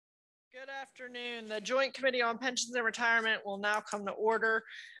Good afternoon. The Joint Committee on Pensions and Retirement will now come to order.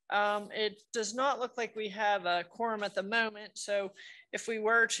 It does not look like we have a quorum at the moment, so if we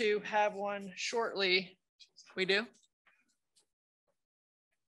were to have one shortly, we do.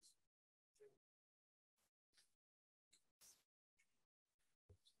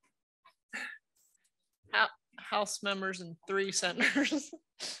 House members and 3 senators.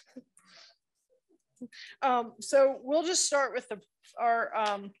 So we'll just start with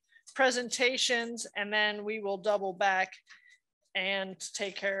our presentations, and then we will double back and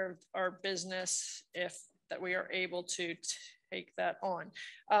take care of our business if that we are able to take that on.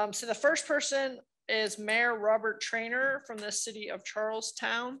 So the first person is Mayor Robert Traynor from the city of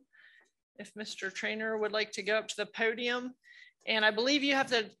Charlestown. If Mr. Traynor would like to go up to the podium. And I believe you have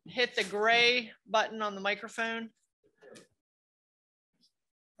to hit the gray button on the microphone.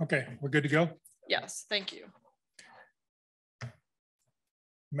 Okay, we're good to go? Yes, thank you.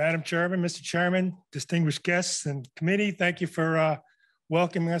 Madam Chairman, Mr. Chairman, distinguished guests and committee, thank you for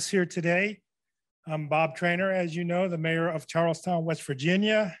welcoming us here today. I'm Bob Traynor, as you know, the mayor of Charlestown, West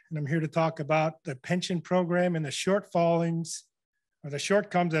Virginia, and I'm here to talk about the pension program and the shortfallings or the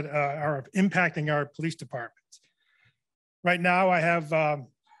shortcomings that are impacting our police departments. Right now, I have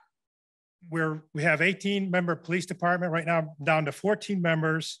we have 18-member police department. Right now, I'm down to 14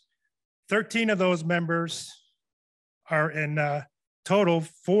 members. 13 of those members are in total.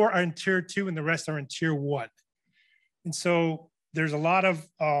 4 are in tier 2, and the rest are in tier 1. And so there's a lot of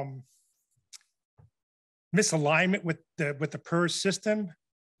misalignment with the PERS system.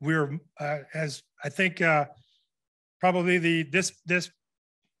 We're as I think probably this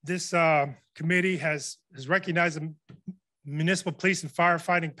committee has recognized the municipal police and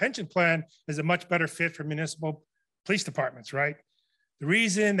firefighting pension plan is a much better fit for municipal police departments, right? The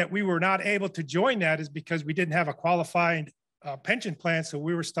reason that we were not able to join that is because we didn't have a qualified pension plan, so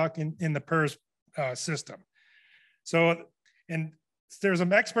we were stuck in the PERS system. So, and there's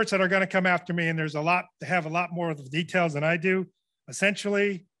some experts that are going to come after me, and there's a lot to have a lot more of the details than I do.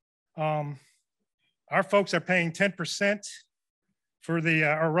 Essentially, our folks are paying 10% for the,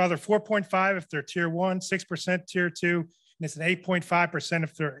 or rather 4.5 if they're tier 1, 6% tier 2, and it's an 8.5%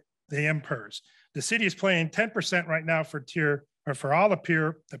 if they're the MPERS. The city is paying 10% right now for tier, or for all the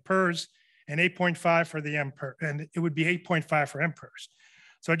PERS, and 8.5 for the MPERS, and it would be 8.5 for MPERS.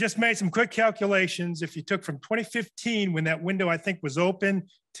 So I just made some quick calculations. If you took from 2015, when that window I think was open,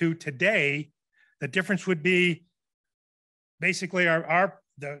 to today, the difference would be basically the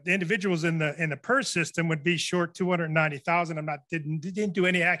individuals in the PERS system would be short 290,000. Didn't do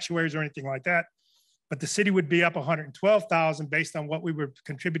any actuaries or anything like that, but the city would be up 112,000 based on what we were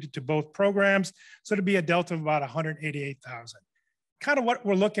contributed to both programs. So it'd be a delta of about 188,000. Kind of what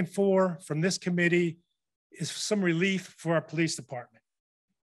we're looking for from this committee is some relief for our police department.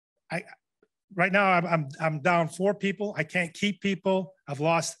 Right now I'm down 4 people. I can't keep people. I've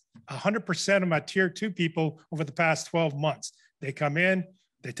lost 100% of my tier 2 people over the past 12 months. They come in,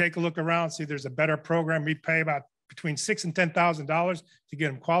 they take a look around, see there's a better program. We pay about between $6,000 and $10,000 to get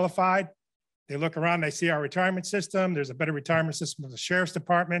them qualified. They look around, they see our retirement system. There's a better retirement system of the sheriff's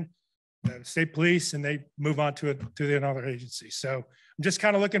department, the state police, and they move on to another agency. So I'm just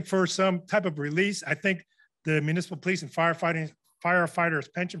kind of looking for some type of release. I think the municipal police and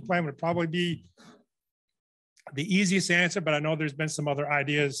firefighters pension plan would probably be the easiest answer, but I know there's been some other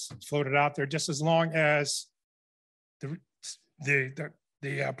ideas floated out there. Just as long as the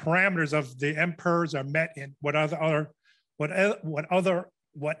parameters of the MPERS are met in whatever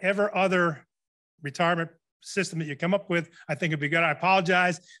other retirement system that you come up with, I think it'd be good. I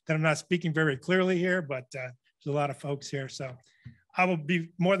apologize that I'm not speaking very clearly here, but there's a lot of folks here. So I will be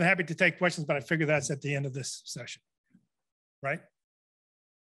more than happy to take questions, but I figure that's at the end of this session, right?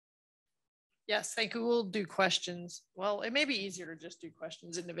 Yes, thank you. We'll do questions. Well, it may be easier to just do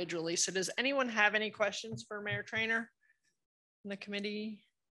questions individually. So does anyone have any questions for Mayor Traynor in the committee?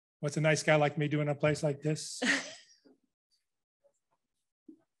 What's a nice guy like me doing a place like this?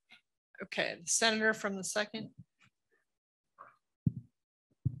 Okay, the senator from the second.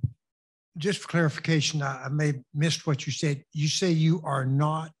 Just for clarification, I may have missed what you said. You say you are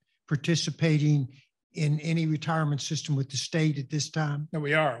not participating in any retirement system with the state at this time? No,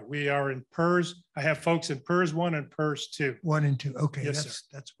 we are. We are in PERS. I have folks in PERS 1 and PERS 2. 1 and 2. Okay, yes,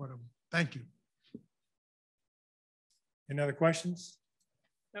 that's what I'm. Thank you. Any other questions?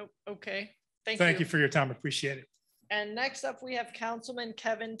 Nope. Okay. Thank you for your time. Appreciate it. And next up, we have Councilman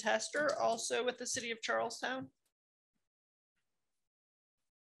Kevin Tester, also with the city of Charlestown.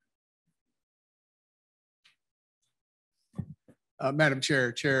 Madam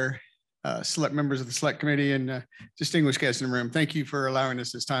Chair, select members of the select committee and distinguished guests in the room. Thank you for allowing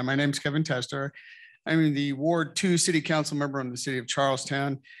us this time. My name is Kevin Tester. I'm the Ward 2 City Council member in the city of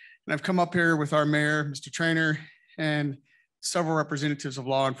Charlestown. And I've come up here with our mayor, Mr. Trainer, and several representatives of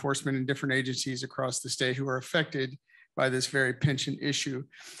law enforcement and different agencies across the state who are affected by this very pension issue.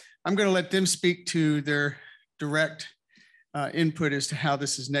 I'm going to let them speak to their direct input as to how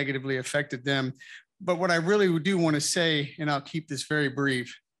this has negatively affected them. But what I really do want to say, and I'll keep this very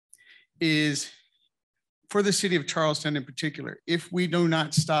brief, is for the city of Charlestown in particular, if we do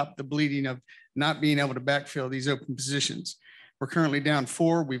not stop the bleeding of not being able to backfill these open positions, we're currently down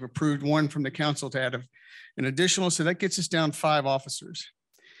 4. We've approved 1 from the council to add an additional, so that gets us down 5 officers.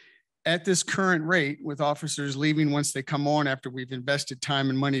 At this current rate, with officers leaving once they come on after we've invested time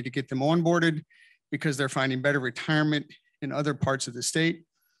and money to get them onboarded because they're finding better retirement in other parts of the state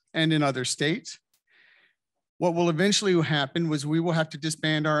and in other states, what will eventually happen was we will have to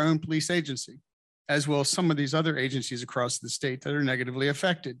disband our own police agency, as well as some of these other agencies across the state that are negatively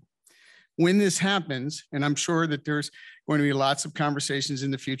affected. When this happens, and I'm sure that there's going to be lots of conversations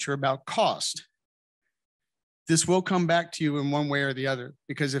in the future about cost, this will come back to you in one way or the other,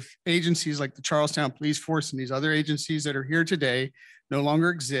 because if agencies like the Charlestown Police Force and these other agencies that are here today no longer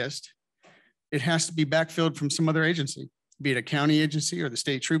exist, it has to be backfilled from some other agency, be it a county agency or the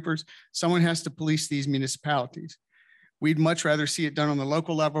state troopers. Someone has to police these municipalities. We'd much rather see it done on the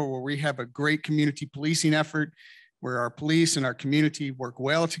local level where we have a great community policing effort, where our police and our community work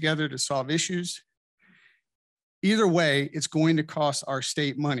well together to solve issues. Either way, it's going to cost our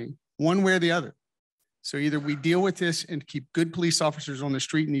state money, one way or the other. So either we deal with this and keep good police officers on the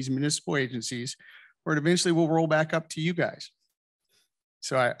street in these municipal agencies, or it eventually will roll back up to you guys.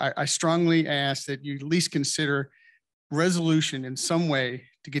 So I strongly ask that you at least consider resolution in some way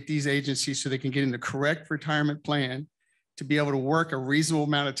to get these agencies so they can get in the correct retirement plan to be able to work a reasonable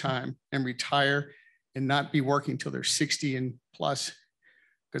amount of time and retire and not be working until they're 60 and plus.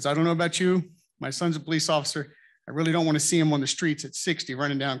 Because I don't know about you, my son's a police officer. I really don't want to see him on the streets at 60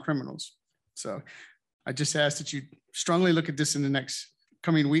 running down criminals. So I just ask that you strongly look at this in the next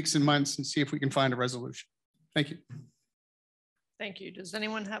coming weeks and months and see if we can find a resolution. Thank you. Thank you. Does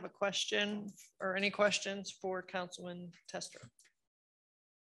anyone have a question or any questions for Councilman Tester?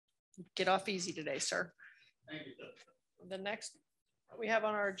 Get off easy today, sir. Thank you. The next we have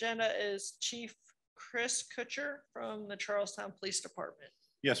on our agenda is Chief Chris Kutcher from the Charlestown Police Department.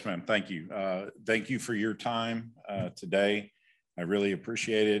 Yes, ma'am. Thank you. Thank you for your time today. I really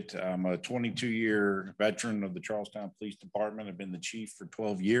appreciate it. I'm a 22-year veteran of the Charlestown Police Department. I've been the chief for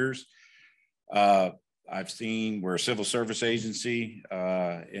 12 years. I've seen we're a civil service agency,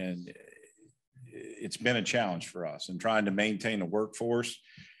 and it's been a challenge for us in trying to maintain a workforce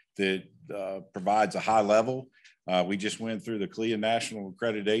that provides a high level. We just went through the CLIA National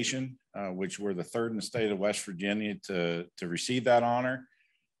Accreditation, which we're the 3rd in the state of West Virginia to receive that honor.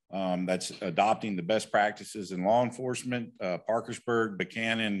 That's adopting the best practices in law enforcement. Parkersburg,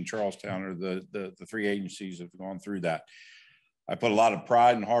 Buchanan, and Charlestown are the 3 agencies that have gone through that. I put a lot of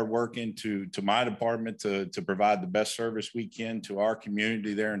pride and hard work into my department to provide the best service we can to our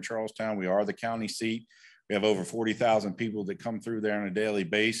community there in Charlestown. We are the county seat. We have over 40,000 people that come through there on a daily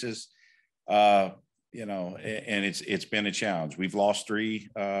basis. You know, and it's been a challenge. We've lost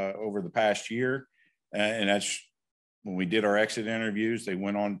 3 over the past year, and that's when we did our exit interviews. They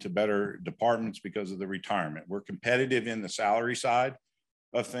went on to better departments because of the retirement. We're competitive in the salary side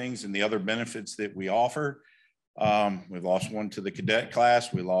of things and the other benefits that we offer. We've lost 1 to the cadet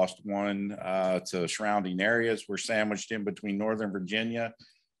class. We lost 1 to surrounding areas. We're sandwiched in between Northern Virginia,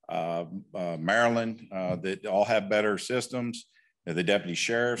 Maryland, that all have better systems. The deputy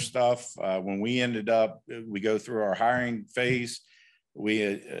sheriff stuff. When we ended up, we go through our hiring phase, we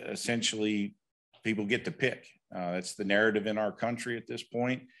essentially, people get to pick. That's the narrative in our country at this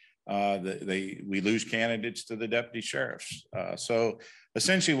point. We lose candidates to the deputy sheriffs. So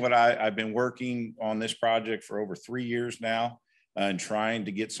essentially what I've been working on this project for over 3 years now and trying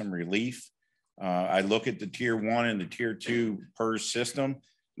to get some relief. I look at the tier 1 and the tier 2 PERS system,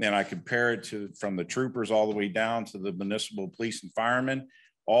 and I compare it to from the troopers all the way down to the municipal police and firemen.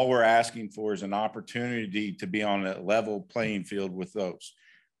 All we're asking for is an opportunity to be on a level playing field with those.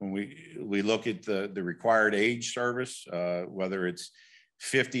 When we look at the required age service, whether it's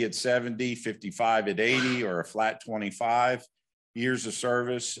 50 at 70, 55 at 80, or a flat 25 years of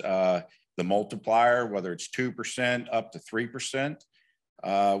service, the multiplier, whether it's 2% up to 3%.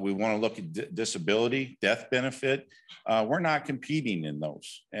 We want to look at disability, death benefit. We're not competing in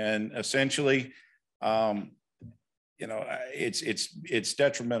those. And essentially, you know, it's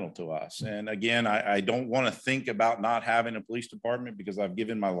detrimental to us. And again, I don't want to think about not having a police department because I've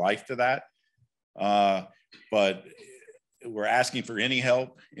given my life to that. But we're asking for any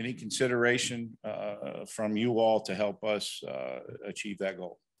help, any consideration from you all to help us achieve that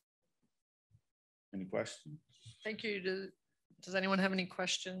goal. Any questions? Thank you. Does anyone have any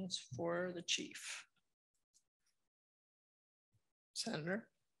questions for the chief? Senator?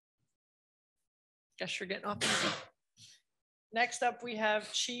 Guess you're getting off easy. Next up, we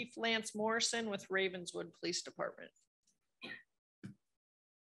have Chief Lance Morrison with Ravenswood Police Department.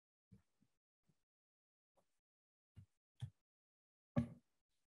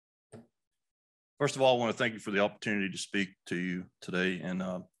 First of all, I want to thank you for the opportunity to speak to you today. And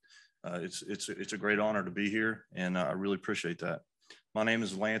it's a great honor to be here, and I really appreciate that. My name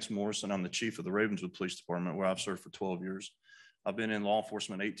is Lance Morrison. I'm the chief of the Ravenswood Police Department, where I've served for 12 years. I've been in law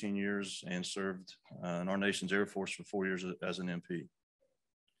enforcement 18 years and served in our nation's Air Force for 4 years as an MP.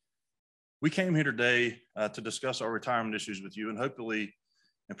 We came here today to discuss our retirement issues with you and hopefully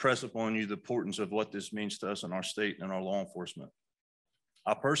impress upon you the importance of what this means to us in our state and our law enforcement.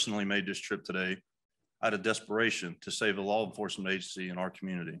 I personally made this trip today out of desperation to save a law enforcement agency in our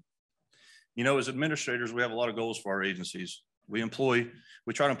community. You know, as administrators, we have a lot of goals for our agencies. We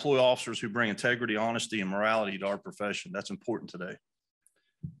try to employ officers who bring integrity, honesty, and morality to our profession. That's important today.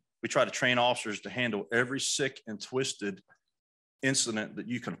 We try to train officers to handle every sick and twisted incident that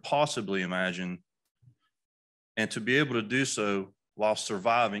you can possibly imagine, and to be able to do so while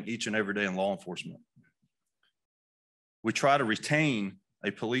surviving each and every day in law enforcement. We try to retain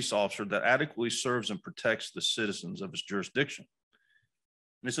a police officer that adequately serves and protects the citizens of its jurisdiction.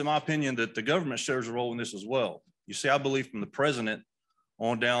 And it's in my opinion that the government shares a role in this as well. You see, I believe from the president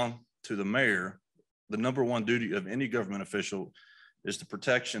on down to the mayor, the number one duty of any government official is the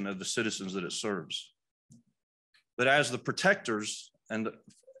protection of the citizens that it serves. But as the protectors, and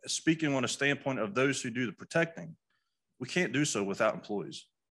speaking on a standpoint of those who do the protecting, we can't do so without employees.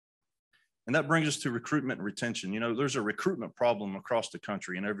 And that brings us to recruitment and retention. You know, there's a recruitment problem across the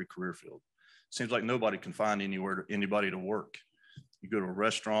country in every career field. Seems like nobody can find anybody to work. You go to a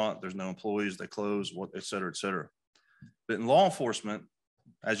restaurant, there's no employees, they close, et cetera, et cetera. But in law enforcement,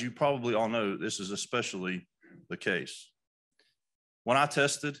 as you probably all know, this is especially the case. When I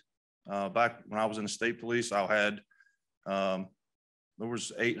tested, back when I was in the state police, I had, there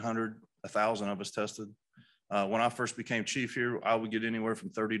was 800, 1,000 of us tested. When I first became chief here, I would get anywhere from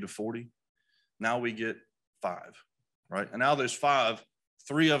 30 to 40. Now we get 5, right? And now there's 5,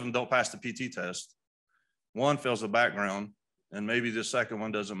 3 of them don't pass the PT test. 1 fails the background, and maybe the second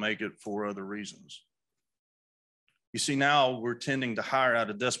one doesn't make it for other reasons. You see, now we're tending to hire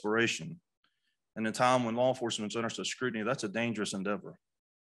out of desperation. And in a time when law enforcement is under such scrutiny, that's a dangerous endeavor.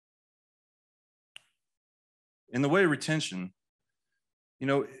 In the way of retention, you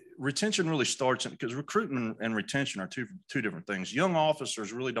know, retention really starts because recruitment and retention are two different things. Young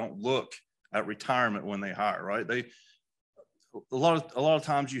officers really don't look at retirement when they hire, right? A lot of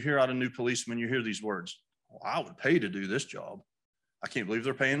times you hear out of new policemen, you hear these words, well, I would pay to do this job. I can't believe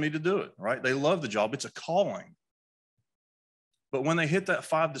they're paying me to do it, right? They love the job. It's a calling. But when they hit that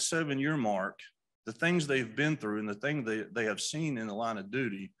 5 to 7 year mark, the things they've been through and the thing they have seen in the line of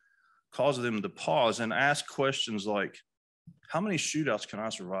duty cause them to pause and ask questions like, how many shootouts can I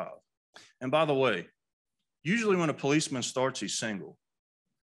survive? And by the way, usually when a policeman starts, he's single.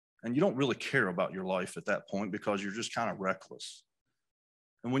 And you don't really care about your life at that point because you're just kind of reckless.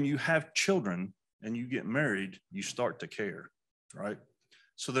 And when you have children and you get married, you start to care, right?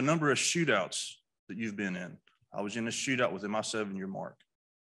 So the number of shootouts that you've been in, I was in a shootout within my 7 year mark.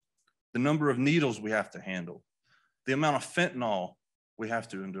 The number of needles we have to handle, the amount of fentanyl we have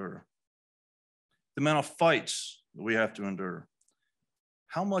to endure, the amount of fights that we have to endure.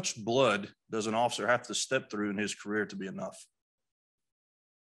 How much blood does an officer have to step through in his career to be enough?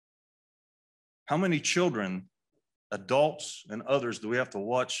 How many children, adults, and others do we have to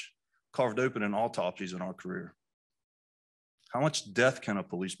watch carved open in autopsies in our career? How much death can a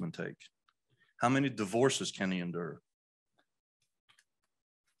policeman take? How many divorces can he endure?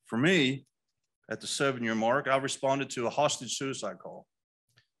 For me, at the 7 year mark, I responded to a hostage suicide call.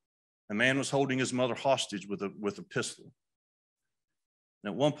 A man was holding his mother hostage with a pistol.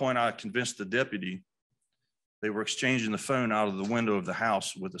 And at one point, I convinced the deputy they were exchanging the phone out of the window of the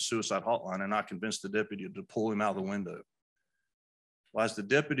house with a suicide hotline, and I convinced the deputy to pull him out of the window. Well, as the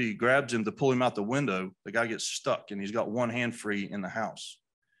deputy grabs him to pull him out the window, the guy gets stuck and he's got one hand free in the house.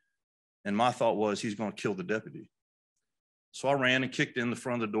 And my thought was he's going to kill the deputy. So I ran and kicked in the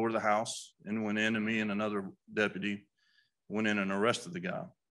front of the door of the house and went in, and me and another deputy went in and arrested the guy.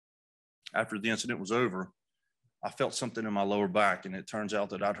 After the incident was over, I felt something in my lower back, and it turns out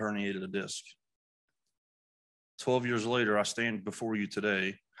that I'd herniated a disc. 12 years later, I stand before you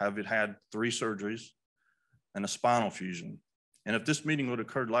today, having had 3 surgeries and a spinal fusion. And if this meeting would have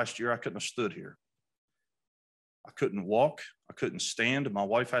occurred last year, I couldn't have stood here. I couldn't walk. I couldn't stand. My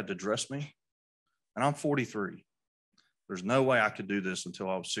wife had to dress me. And I'm 43. There's no way I could do this until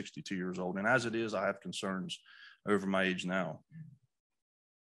I was 62 years old. And as it is, I have concerns over my age now.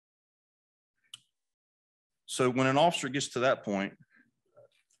 So when an officer gets to that point,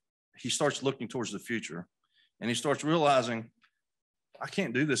 he starts looking towards the future, and he starts realizing, I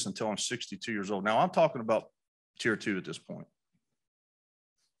can't do this until I'm 62 years old. Now, I'm talking about tier 2 at this point.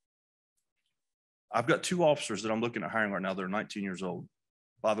 I've got 2 officers that I'm looking at hiring right now that are 19 years old.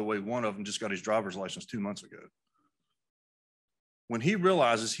 By the way, one of them just got his driver's license 2 months ago. When he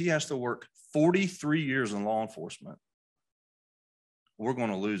realizes he has to work 43 years in law enforcement, we're going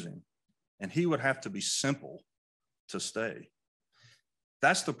to lose him. And he would have to be simple to stay.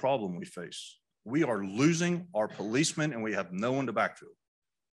 That's the problem we face. We are losing our policemen, and we have no one to backfill.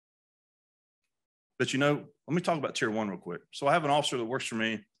 But you know, let me talk about tier 1 real quick. So I have an officer that works for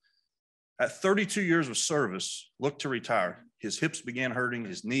me. At 32 years of service, looked to retire. His hips began hurting,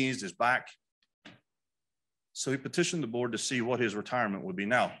 his knees, his back. So he petitioned the board to see what his retirement would be.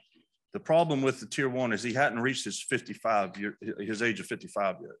 Now, the problem with the tier 1 is he hadn't reached his age of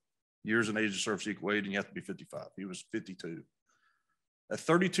 55 yet. Years and age of service equal age, and you have to be 55. He was 52. At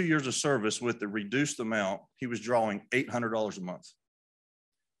 32 years of service with the reduced amount, he was drawing $800 a month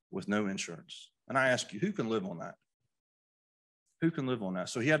with no insurance. And I ask you, who can live on that? Who can live on that?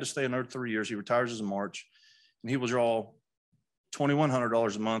 So he had to stay another 3 years. He retires in March, and he will draw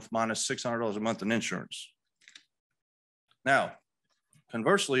 $2,100 a month minus $600 a month in insurance. Now,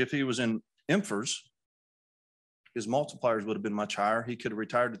 conversely, if he was in IMFRS, his multipliers would have been much higher. He could have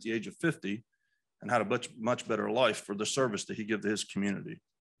retired at the age of 50 and had a much better life for the service that he gave to his community.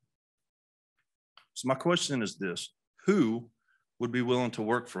 So my question is this: who would be willing to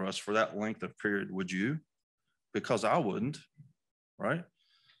work for us for that length of period? Would you? Because I wouldn't, right?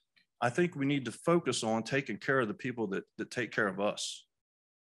 I think we need to focus on taking care of the people that take care of us.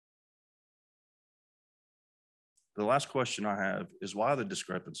 The last question I have is, why the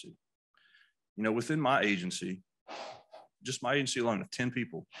discrepancy? You know, within my agency, just my agency alone of 10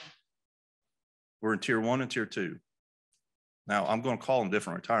 people, we're in tier 1 and tier 2. Now, I'm going to call them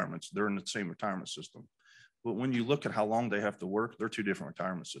different retirements. They're in the same retirement system. But when you look at how long they have to work, they're 2 different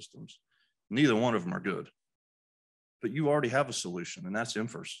retirement systems. Neither one of them are good. But you already have a solution, and that's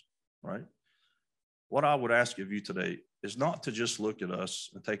IMFRS, right? What I would ask of you today is not to just look at us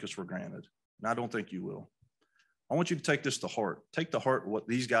and take us for granted. And I don't think you will. I want you to take this to heart. Take to heart what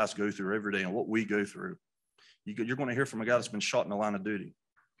these guys go through every day and what we go through. You're going to hear from a guy that's been shot in the line of duty.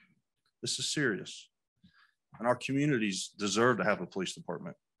 This is serious. And our communities deserve to have a police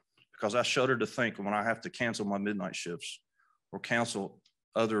department, because I shudder to think when I have to cancel my midnight shifts or cancel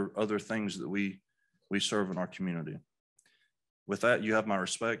other things that we serve in our community. With that, you have my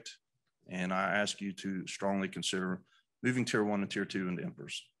respect, and I ask you to strongly consider moving tier 1 and tier 2 into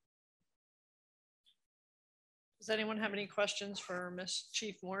IMFRS. Does anyone have any questions for Ms.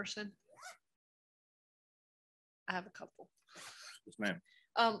 Chief Morrison? I have a couple. Yes, ma'am.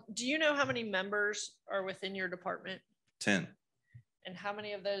 Do you know how many members are within your department? 10. And how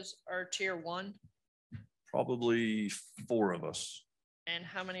many of those are tier 1? Probably 4 of us. And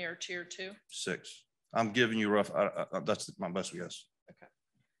how many are tier 2? 6. I'm giving you rough. That's my best guess. Okay.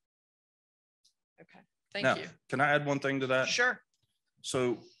 Okay. Thank you. Can I add one thing to that? Sure.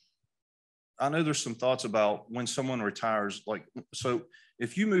 So I know there's some thoughts about when someone retires, like, so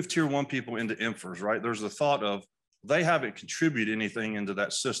if you move tier 1 people into IMFRS, right, there's the thought of they haven't contributed anything into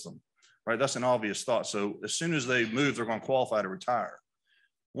that system, right? That's an obvious thought. So as soon as they move, they're going to qualify to retire.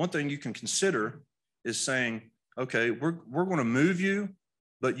 One thing you can consider is saying, okay, we're going to move you,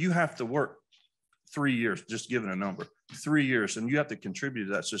 but you have to work 3 years, just giving a number, 3 years, and you have to contribute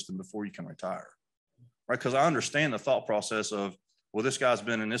to that system before you can retire, right? Because I understand the thought process of, well, this guy's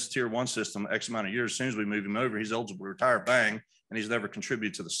been in this tier 1 system X amount of years. As soon as we move him over, he's eligible to retire, bang, and he's never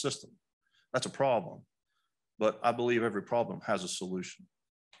contributed to the system. That's a problem. But I believe every problem has a solution.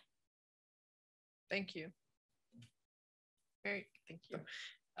 Thank you. Great, thank you.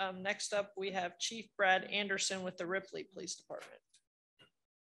 Next up, we have Chief Brad Anderson with the Ripley Police Department.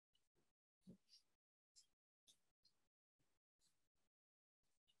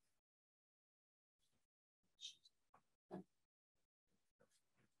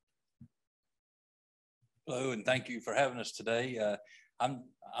 Hello, and thank you for having us today.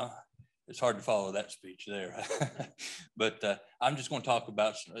 it's hard to follow that speech there. But I'm just going to talk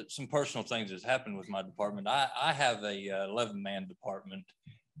about some personal things that's happened with my department. I have a 11-man department,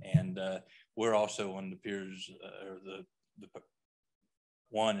 and we're also on the peers or the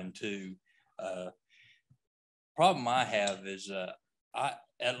 1 and 2. Problem I have is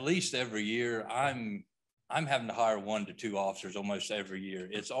at least every year I'm having to hire 1 to 2 officers almost every year.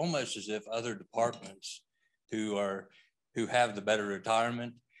 It's almost as if other departments who have the better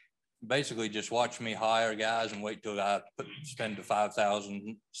retirement basically just watch me hire guys and wait till I have to spend the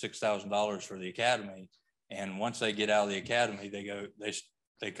 $5,000, $6,000 for the academy. And once they get out of the academy,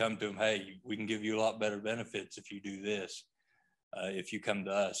 they come to them, hey, we can give you a lot better benefits if you do this. If you come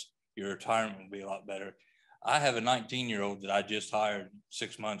to us, your retirement will be a lot better. I have a 19-year-old that I just hired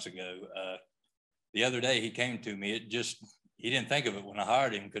 6 months ago. The other day he came to me, he didn't think of it when I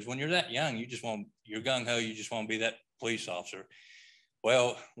hired him, because when you're that young, you're gung-ho, you just want to be that police officer.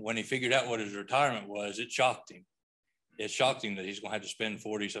 Well, when he figured out what his retirement was, it shocked him. It shocked him that he's going to have to spend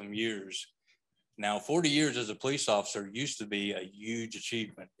 40 some years. Now, 40 years as a police officer used to be a huge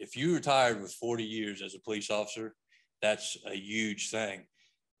achievement. If you retired with 40 years as a police officer, that's a huge thing.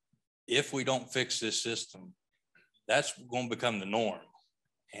 If we don't fix this system, that's going to become the norm.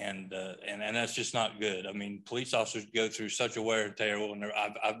 And that's just not good. I mean, police officers go through such a wear and tear. And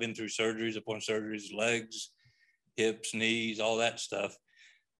I've been through surgeries upon surgeries, legs, hips, knees, all that stuff.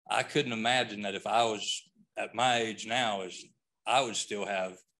 I couldn't imagine that if I was at my age now, I would still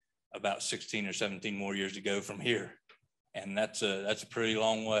have about 16 or 17 more years to go from here. And that's a pretty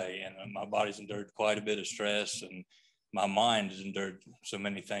long way. And my body's endured quite a bit of stress, and my mind has endured so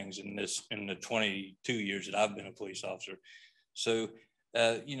many things in the 22 years that I've been a police officer. So,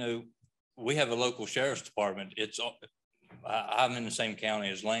 we have a local sheriff's department. I'm in the same county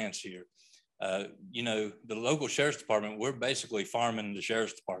as Lance here. The local sheriff's department, we're basically farming the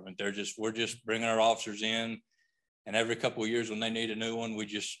sheriff's department. We're just bringing our officers in, and every couple of years when they need a new one, we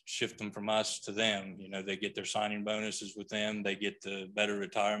just shift them from us to them. They get their signing bonuses with them. They get the better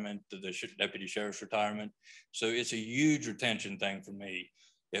retirement, the deputy sheriff's retirement. So it's a huge retention thing for me.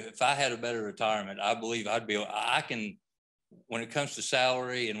 If I had a better retirement, I believe I can, when it comes to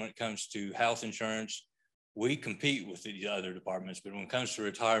salary and when it comes to health insurance, we compete with the other departments, but when it comes to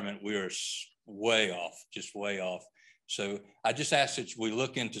retirement, we are way off, just way off. So I just ask that we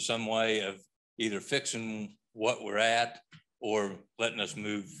look into some way of either fixing what we're at or letting us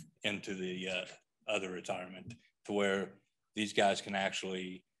move into the other retirement to where these guys can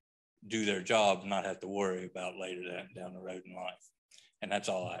actually do their job and not have to worry about later down the road in life. And that's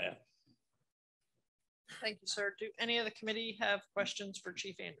all I have. Thank you, sir. Do any of the committee have questions for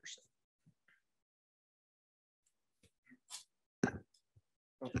Chief Anderson?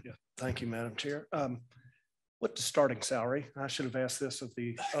 Oh, yeah. Thank you, Madam Chair. What's the starting salary? I should have asked this of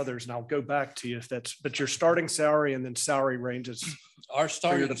the others, and I'll go back to you if but your starting salary and then salary ranges. Our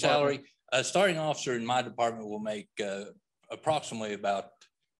starting salary, a starting officer in my department will make approximately about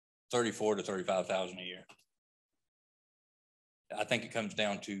 $34,000 to $35,000 a year. I think it comes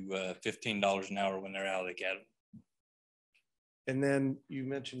down to $15 an hour when they're out of the academy. And then you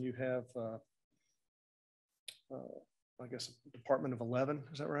mentioned you have, I guess, a department of 11.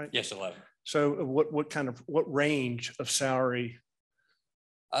 Is that right? Yes, 11. So what range of salary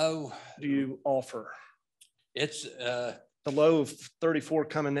do you offer? It's the low of 34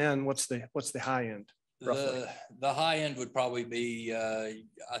 coming in. What's the high end? Roughly? The high end would probably be,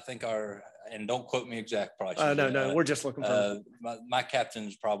 I think and don't quote me exact prices. No, we're just looking for. My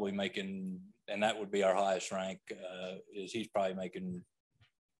captain's probably making, and that would be our highest rank, he's probably making,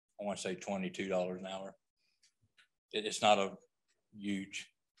 I want to say $22 an hour. It's not a huge.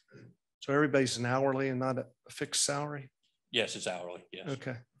 So everybody's an hourly and not a fixed salary? Yes, it's hourly, yes.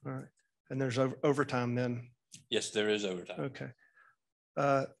 Okay, all right. And there's overtime then? Yes, there is overtime.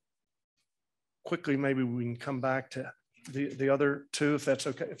 Okay. Quickly, maybe we can come back to the other two, if that's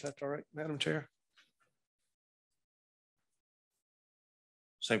okay, if that's all right, Madam Chair.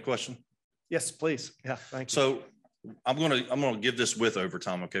 Same question? Yes, please. Yeah, thank you. So I'm gonna give this with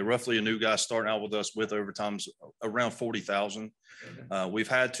overtime. Okay, roughly a new guy starting out with us with overtime's around 40,000. We've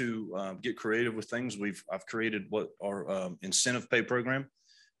had to get creative with things. I've created what our incentive pay program.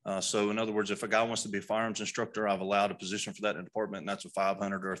 So in other words, if a guy wants to be a firearms instructor, I've allowed a position for that in the department, and that's a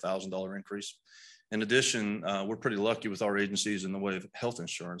 $500 or $1,000 increase. In addition, we're pretty lucky with our agencies in the way of health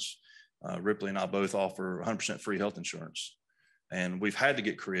insurance. Ripley and I both offer 100% free health insurance. And we've had to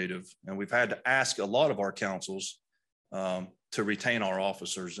get creative, and we've had to ask a lot of our councils to retain our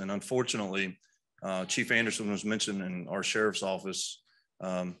officers. And unfortunately, Chief Anderson was mentioned in our sheriff's office.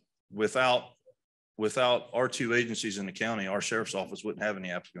 Without our two agencies in the county, our sheriff's office wouldn't have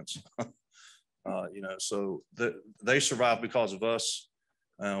any applicants. So they survive because of us.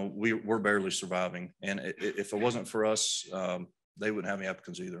 We're barely surviving. And if it wasn't for us, they wouldn't have any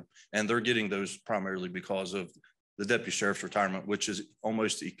applicants either. And they're getting those primarily because of the deputy sheriff's retirement, which is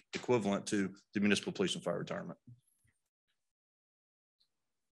almost equivalent to the municipal police and fire retirement.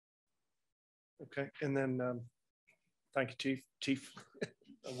 Okay, and then thank you, Chief.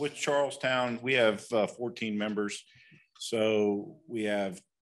 With Charlestown, we have 14 members. So we have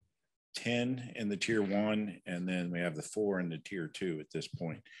 10 in the tier 1, and then we have the 4 in the tier 2 at this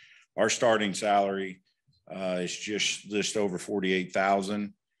point. Our starting salary is just over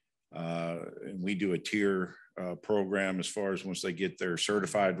 48,000. And we do a tier program as far as once they get their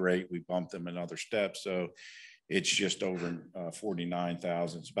certified rate, we bump them another step. So it's just over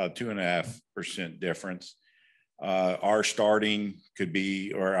 49,000. It's about 2.5% difference. Our starting could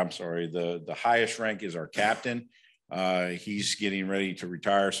be, or I'm sorry, the highest rank is our captain. He's getting ready to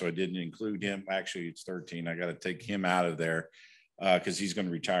retire, so I didn't include him. Actually, it's 13. I got to take him out of there because he's going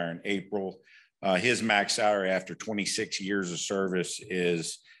to retire in April. His max salary after 26 years of service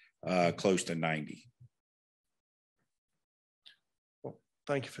is close to 90. Well,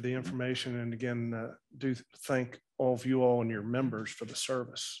 thank you for the information. And again, do thank all of you all and your members for the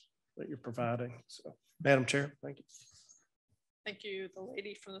service that you're providing. So, Madam Chair, thank you. Thank you. The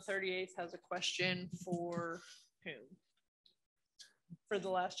lady from the 38th has a question for whom? For the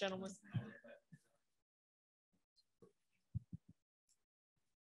last gentleman.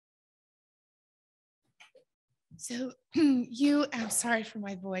 So I'm sorry for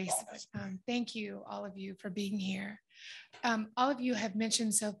my voice, but thank you, all of you, for being here. All of you have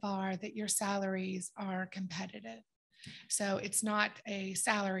mentioned so far that your salaries are competitive. So it's not a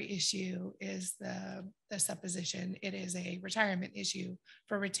salary issue is the supposition. It is a retirement issue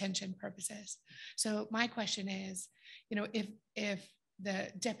for retention purposes. So my question is, if the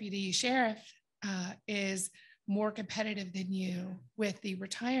deputy sheriff is more competitive than you with the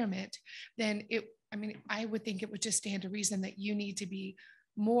retirement, then I would think it would just stand to reason that you need to be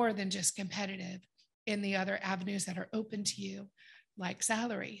more than just competitive in the other avenues that are open to you, like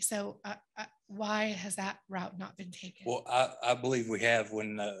salary. So why has that route not been taken? Well, I believe we have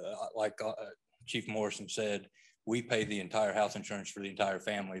when, Chief Morrison said, we pay the entire health insurance for the entire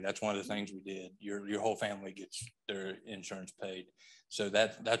family. That's one of the things we did. Your whole family gets their insurance paid. So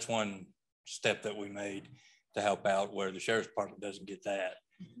that's one step that we made to help out where the sheriff's department doesn't get that.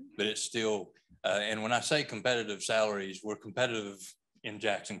 But it's still, and when I say competitive salaries, we're competitive in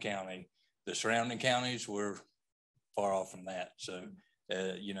Jackson County. The surrounding counties, we're far off from that. So,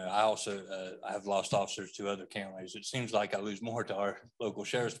 I also, I've lost officers to other counties. It seems like I lose more to our local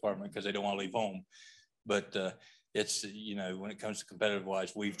sheriff's department because they don't want to leave home. But it's, when it comes to competitive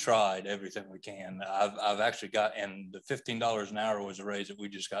wise, we've tried everything we can. I've actually got, and the $15 an hour was a raise that we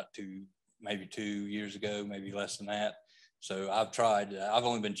just got to maybe 2 years ago, maybe less than that. So I've tried. I've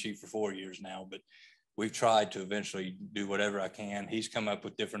only been chief for 4 years now, but we've tried to eventually do whatever I can. He's come up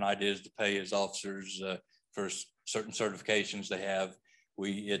with different ideas to pay his officers for certain certifications they have.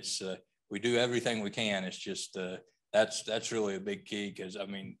 We do everything we can. It's just that's really a big key, because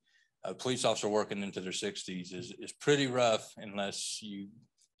a police officer working into their 60s is pretty rough unless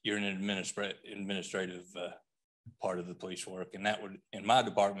you're in an administrative part of the police work, and that would, in my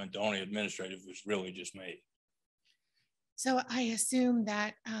department, the only administrative was really just me. So I assume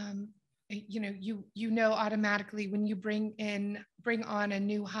that automatically when you bring on a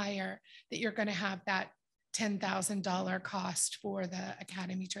new hire that you're going to have that $10,000 cost for the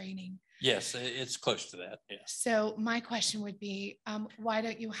academy training. Yes, it's close to that. Yeah. So my question would be, why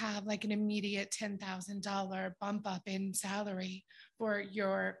don't you have like an immediate $10,000 bump up in salary for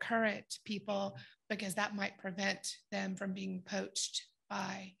your current people, because that might prevent them from being poached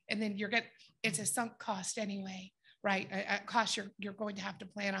by, and then it's a sunk cost anyway, right? A cost you're going to have to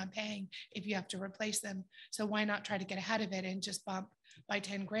plan on paying if you have to replace them. So why not try to get ahead of it and just bump by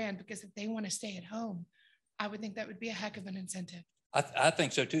 10 grand? Because if they want to stay at home, I would think that would be a heck of an incentive. I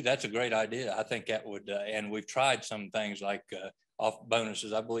think so too. That's a great idea. I think that would, and we've tried some things like off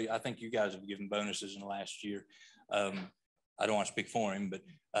bonuses. I think you guys have given bonuses in the last year. I don't want to speak for him,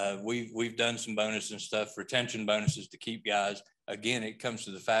 but we've done some bonuses and stuff, retention bonuses to keep guys. Again, it comes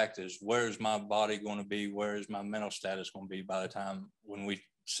to the fact is, where's my body going to be? Where is my mental status going to be by the time when we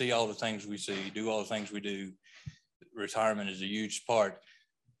see all the things we see, do all the things we do? Retirement is a huge part,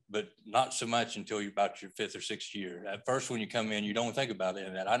 but not so much until you're about your 5th or 6th year. At first, when you come in, you don't think about any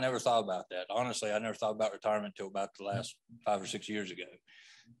of that. I never thought about that. Honestly, I never thought about retirement until about the last 5 or 6 years ago.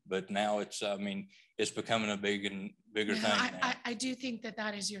 But now it's becoming a bigger thing now. I do think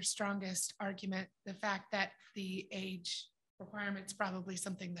that is your strongest argument. The fact that the age requirement is probably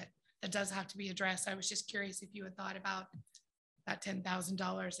something that that does have to be addressed. I was just curious if you had thought about that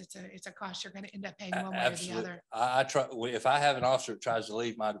 $10,000. It's a cost you're going to end up paying one way or the other. I try, if I have an officer that tries to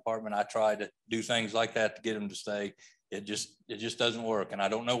leave my department, I try to do things like that to get them to stay. It just doesn't work. And I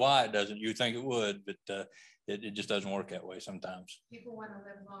don't know why it doesn't. You think it would, but it just doesn't work that way sometimes. People want to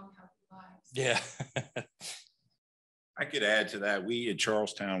live long, healthy lives. Yeah. I could add to that. We at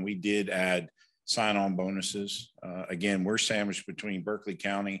Charlestown, we did add sign-on bonuses. Again, we're sandwiched between Berkeley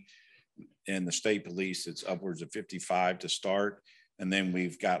County and the state police. It's upwards of 55 to start. And then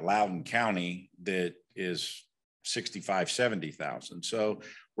we've got Loudoun County that is 65, 70,000. So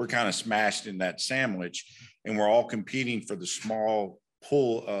we're kind of smashed in that sandwich, and we're all competing for the small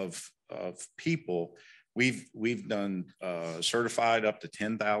pool of people. We've done certified up to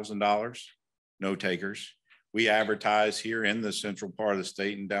 $10,000, no takers. We advertise here in the central part of the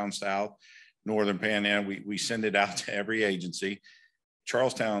state and down south, northern panhandle. We send it out to every agency.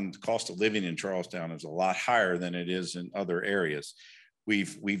 Charlestown, the cost of living in Charlestown is a lot higher than it is in other areas.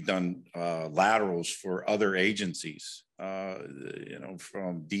 We've done laterals for other agencies,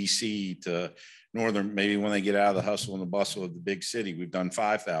 from DC to northern, maybe when they get out of the hustle and the bustle of the big city. We've done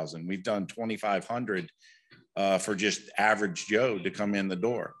 5,000. We've done 2,500 for just average Joe to come in the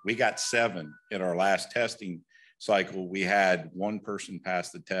door. We got 7 in our last testing cycle. We had one person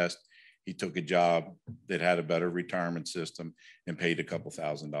pass the test. He took a job that had a better retirement system and paid a couple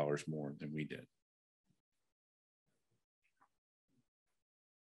 $1,000s more than we did.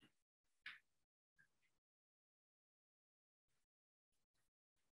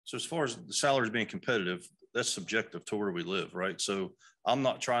 So as far as the salaries being competitive, that's subjective to where we live, right? So I'm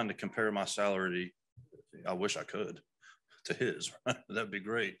not trying to compare my salary. I wish I could to his, right? That'd be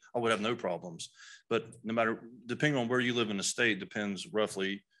great. I would have no problems. But no matter, depending on where you live in the state, depends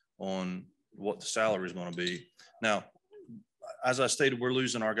roughly on what the salary is going to be. Now, as I stated, we're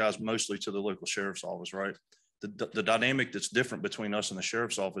losing our guys mostly to the local sheriff's office, right? The dynamic that's different between us and the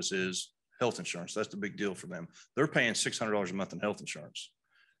sheriff's office is health insurance. That's the big deal for them. They're paying $600 a month in health insurance,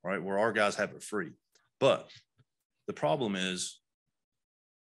 right? Where our guys have it free. But the problem is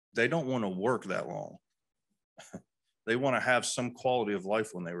they don't want to work that long. They want to have some quality of life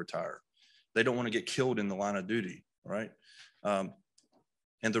when they retire. They don't want to get killed in the line of duty, right?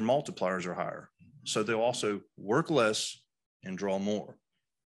 And their multipliers are higher. So they'll also work less and draw more.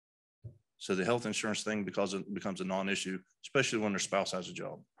 So the health insurance thing becomes a non-issue, especially when their spouse has a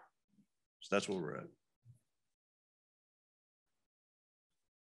job. So that's where we're at.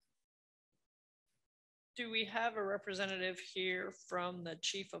 Do we have a representative here from the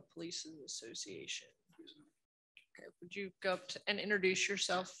Chief of Police's Association? Okay, would you go up and introduce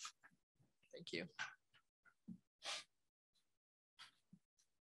yourself? Thank you.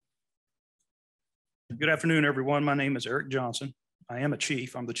 Good afternoon, everyone. My name is Eric Johnson. I am a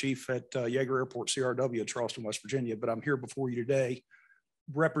chief. I'm the chief at Yeager Airport CRW in Charleston, West Virginia, but I'm here before you today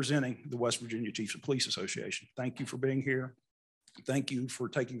representing the West Virginia Chiefs of Police Association. Thank you for being here. Thank you for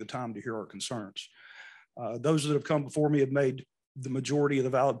taking the time to hear our concerns. Those that have come before me have made the majority of the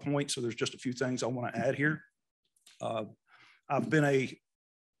valid points, so there's just a few things I want to add here. I've been a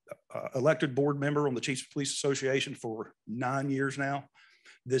elected board member on the Chiefs of Police Association for 9 years now.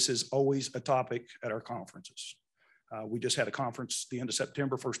 This is always a topic at our conferences. We just had a conference the end of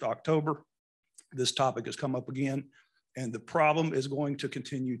September, 1st October. This topic has come up again, and the problem is going to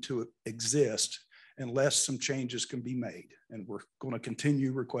continue to exist unless some changes can be made. And we're going to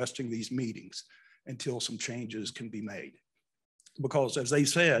continue requesting these meetings until some changes can be made. Because as they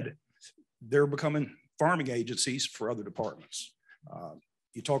said, they're becoming farming agencies for other departments.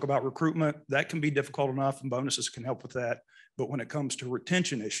 You talk about recruitment, that can be difficult enough, and bonuses can help with that. But when it comes to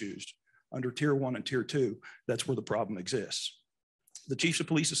retention issues under Tier 1 and Tier 2, that's where the problem exists. The Chiefs of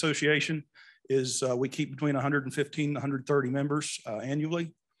Police Association is, we keep between 115 and 130 members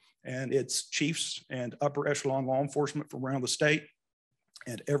annually, and it's chiefs and upper echelon law enforcement from around the state.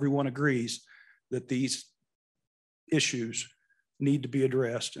 And everyone agrees that these issues need to be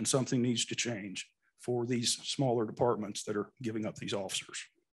addressed and something needs to change for these smaller departments that are giving up these officers.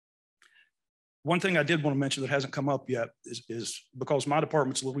 One thing I did want to mention that hasn't come up yet is because my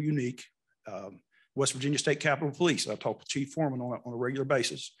department's a little unique. West Virginia State Capitol Police, I talk with Chief Foreman on a regular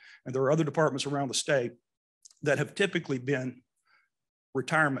basis, and there are other departments around the state that have typically been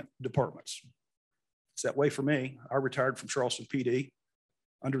retirement departments. It's that way for me. I retired from Charleston PD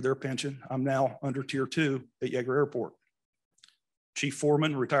under their pension. I'm now under Tier 2 at Yeager Airport. Chief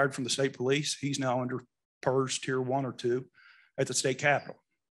Foreman retired from the state police. He's now under PERS Tier 1 or 2 at the state capitol.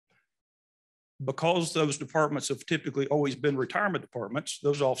 Because those departments have typically always been retirement departments,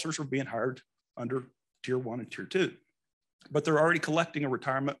 those officers are being hired under Tier 1 and Tier 2. but they're already collecting a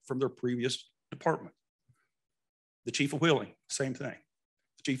retirement from their previous department. The chief of Wheeling, same thing.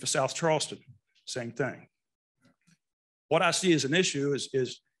 The chief of South Charleston, same thing. What I see as an issue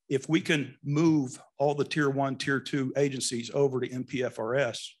is if we can move all the tier 1, tier 2 agencies over to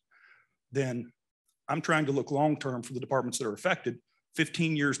MPFRS, then I'm trying to look long-term for the departments that are affected.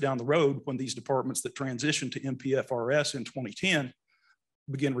 15 years down the road, when these departments that transition to MPFRS in 2010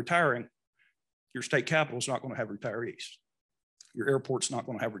 begin retiring, your state capital is not going to have retirees. Your airport's not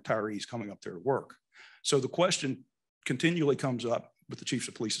going to have retirees coming up there to work. So the question continually comes up with the Chiefs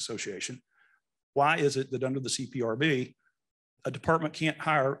of Police Association. Why is it that under the CPRB, a department can't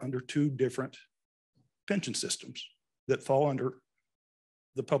hire under 2 different pension systems that fall under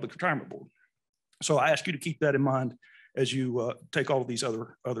the Public Retirement Board? So I ask you to keep that in mind as you take all of these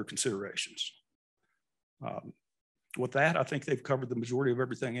other considerations. With that, I think they've covered the majority of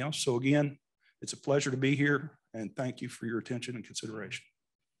everything else. So again, it's a pleasure to be here, and thank you for your attention and consideration.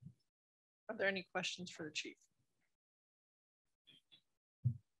 Are there any questions for the chief?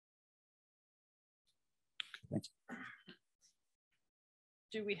 Thank you.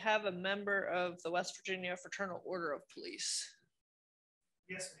 Do we have a member of the West Virginia Fraternal Order of Police?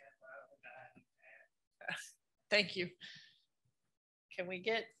 Yes, ma'am. Thank you. Can we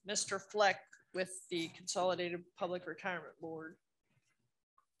get Mr. Fleck with the Consolidated Public Retirement Board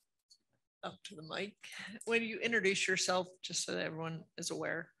up to the mic? When you introduce yourself, just so that everyone is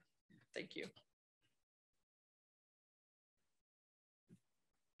aware. Thank you.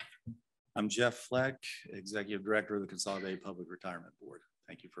 I'm Jeff Fleck, Executive Director of the Consolidated Public Retirement Board.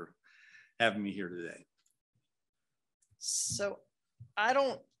 Thank you for having me here today. So I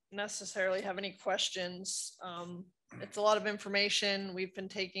don't necessarily have any questions. It's a lot of information. We've been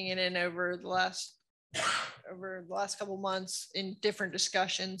taking it in over the last couple of months in different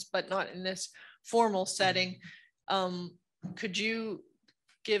discussions, but not in this formal setting. Could you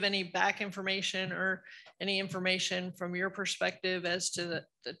give any back information or any information from your perspective as to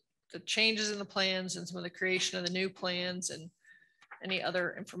the changes in the plans and some of the creation of the new plans and any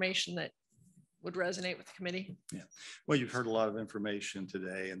other information that would resonate with the committee? Yeah, well, you've heard a lot of information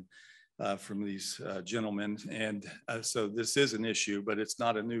today and from these gentlemen. And so this is an issue, but it's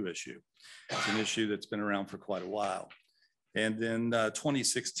not a new issue. It's an issue that's been around for quite a while. And in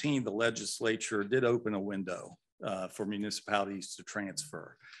 2016, the legislature did open a window for municipalities to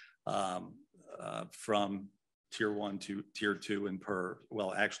transfer from tier 1 to tier 2 in PER,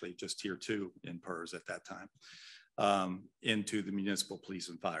 well, actually just tier 2 in PERS at that time, into the municipal police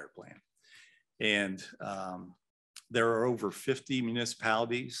and fire plan. And there are over 50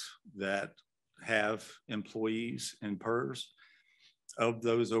 municipalities that have employees in PERS. Of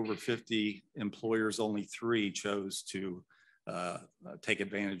those over 50 employers, only 3 chose to take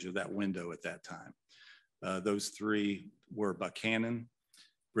advantage of that window at that time. Those 3 were Buchanan,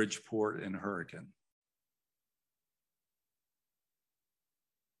 Bridgeport, and Hurricane.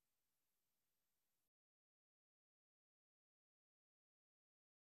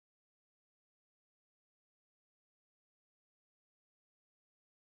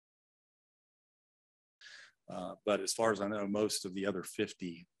 But as far as I know, most of the other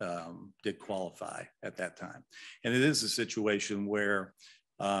 50 did qualify at that time. And it is a situation where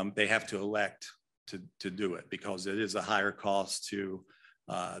they have to elect to do it because it is a higher cost to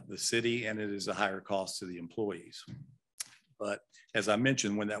the city and it is a higher cost to the employees. But as I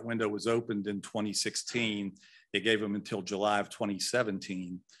mentioned, when that window was opened in 2016, it gave them until July of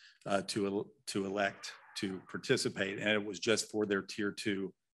 2017 to elect to participate. And it was just for their tier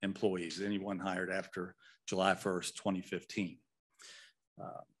 2 employees, anyone hired after July 1st, 2015.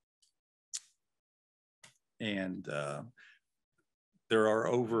 There are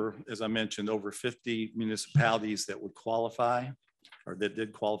over, as I mentioned, over 50 municipalities that would qualify or that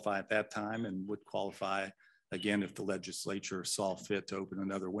did qualify at that time and would qualify again if the legislature saw fit to open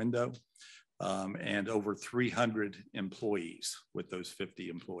another window, and over 300 employees with those 50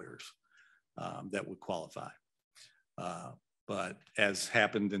 employers that would qualify. But as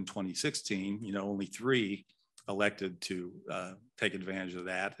happened in 2016, only 3 elected to take advantage of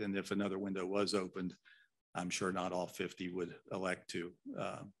that. And if another window was opened, I'm sure not all 50 would elect to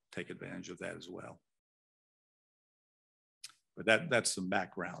take advantage of that as well. But that's some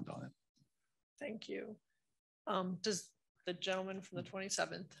background on it. Thank you. Does the gentleman from the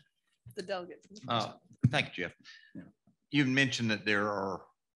 27th, the delegate from the 27th? Thank you, Jeff. Yeah. You mentioned that there are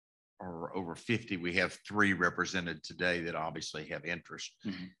over 50. We have 3 represented today that obviously have interest.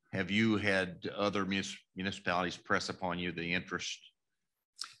 Mm-hmm. Have you had other municipalities press upon you the interest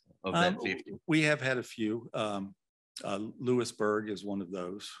of that 50? We have had a few. Lewisburg is one of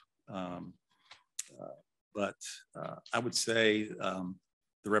those. But I would say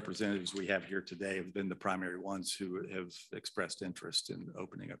the representatives we have here today have been the primary ones who have expressed interest in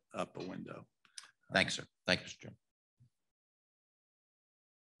opening up a window. Thanks, sir. Thank you, Mr. Chairman.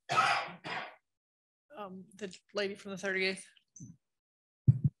 The lady from the 38th.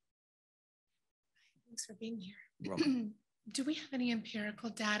 Thanks for being here. You're welcome. Do we have any empirical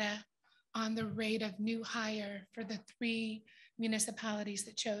data on the rate of new hire for the 3 municipalities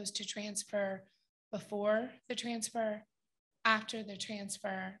that chose to transfer before the transfer, after the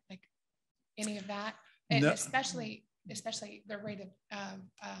transfer, like any of that? And no. especially the rate of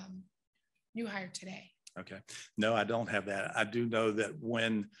new hire today. Okay. No, I don't have that. I do know that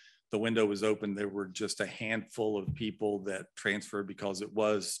when the window was open, there were just a handful of people that transferred because it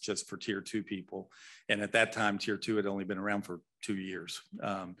was just for tier 2 people. And at that time, tier 2 had only been around for 2 years.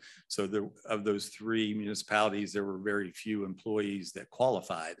 So of those 3 municipalities, there were very few employees that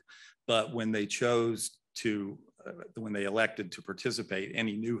qualified. But when they chose to, when they elected to participate,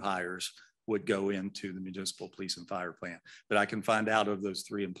 any new hires would go into the municipal police and fire plan. But I can find out of those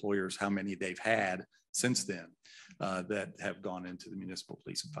 3 employers how many they've had since then that have gone into the municipal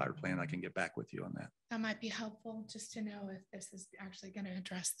police and fire plan. I can get back with you on that. That might be helpful just to know if this is actually going to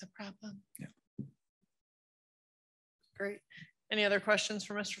address the problem. Yeah. Great. Any other questions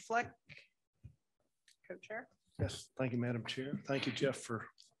for Mr. Fleck? Co-chair. Yes, thank you, Madam Chair. Thank you, Jeff, for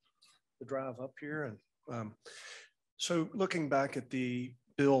the drive up here. And so looking back at the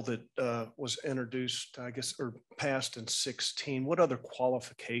bill that was introduced, I guess, or passed in 2016, what other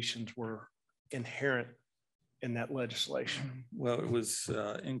qualifications were inherent in that legislation? Well, it was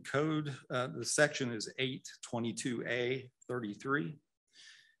in code. The section is 822A 33.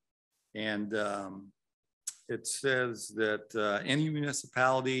 And it says that any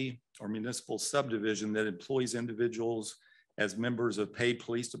municipality or municipal subdivision that employs individuals as members of paid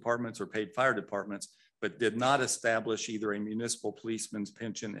police departments or paid fire departments, but did not establish either a municipal policeman's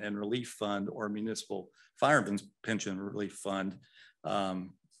pension and relief fund or municipal fireman's pension and relief fund,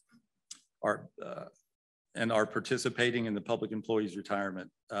 are participating in the public employees retirement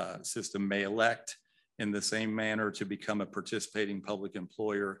system may elect in the same manner to become a participating public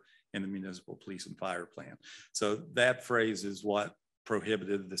employer in the municipal police and fire plan. So that phrase is what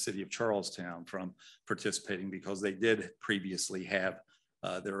prohibited the city of Charlestown from participating, because they did previously have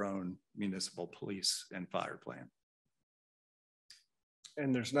their own municipal police and fire plan.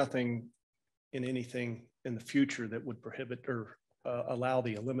 And there's nothing in anything in the future that would prohibit or allow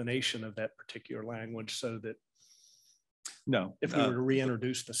the elimination of that particular language, so that no, if we were to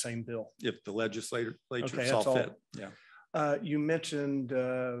reintroduce the same bill, if the legislature okay, saw fit. Yeah. You mentioned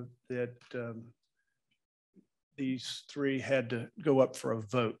that these 3 had to go up for a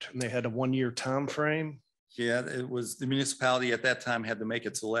vote, and they had a 1-year time frame. Yeah, it was the municipality at that time had to make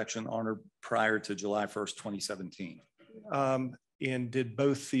its election on or prior to July 1st, 2017. And did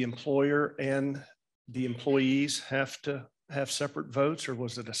both the employer and the employees have to have separate votes, or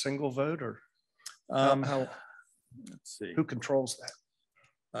was it a single vote, or how let's see. Who controls that?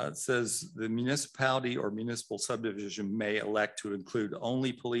 It says the municipality or municipal subdivision may elect to include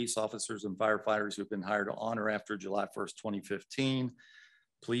only police officers and firefighters who've been hired on or after July 1st, 2015.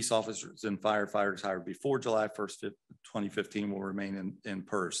 Police officers and firefighters hired before July 1st, 2015 will remain in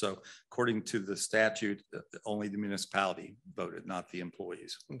PERS. So according to the statute, only the municipality voted, not the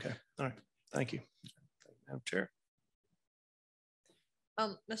employees. Okay, all right, thank you. Madam Chair.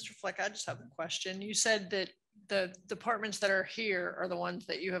 Mr. Fleck, I just have a question. You said that the departments that are here are the ones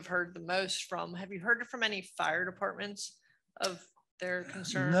that you have heard the most from. Have you heard from any fire departments of their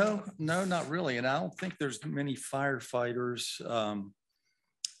concern? No, not really. And I don't think there's many firefighters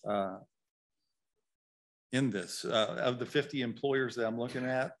in this. Of the 50 employers that I'm looking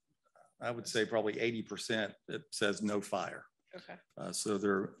at, I would say probably 80% it says no fire. Okay. So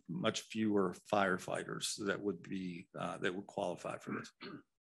there are much fewer firefighters that would be that would qualify for this.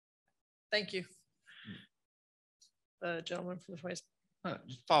 Thank you. The gentleman from the place.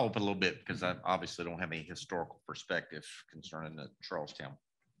 Just follow up a little bit, because I obviously don't have any historical perspective concerning the Charlestown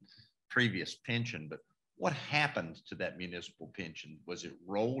previous pension, but what happened to that municipal pension? Was it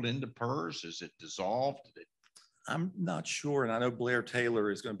rolled into PERS? Is it dissolved? I'm not sure. And I know Blair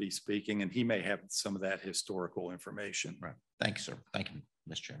Taylor is going to be speaking, and he may have some of that historical information. Right. Thank you, sir. Thank you,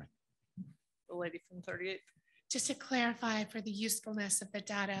 Mr. Chairman. The lady from 38th. Just to clarify for the usefulness of the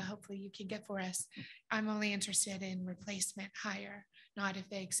data, hopefully you can get for us, I'm only interested in replacement hire, not if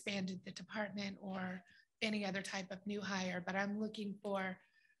they expanded the department or any other type of new hire, but I'm looking for,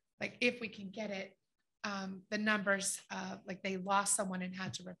 like, if we can get it the numbers, like they lost someone and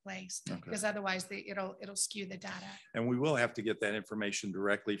had to replace, Okay. because otherwise it'll skew the data. And we will have to get that information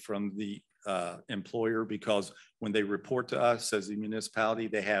directly from the employer, because when they report to us as a municipality,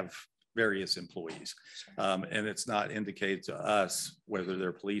 they have various employees. And it's not indicated to us whether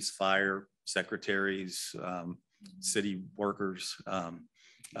they're police, fire, secretaries, city workers.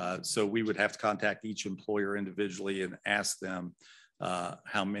 So we would have to contact each employer individually and ask them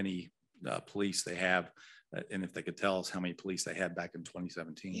how many police they have, and if they could tell us how many police they had back in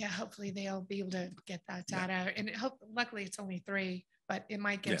 2017. Yeah, hopefully they'll be able to get that data. Yeah. And luckily it's only 3, but it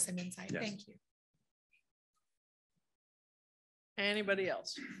might give some insight. Yes. Thank you. Anybody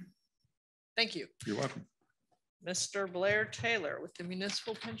else? Thank you. You're welcome. Mr. Blair Taylor with the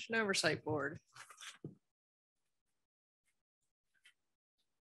Municipal Pension Oversight Board.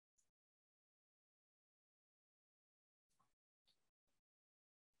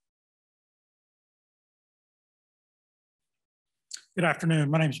 Good afternoon.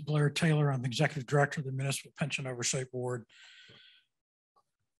 My name is Blair Taylor. I'm the Executive Director of the Municipal Pension Oversight Board.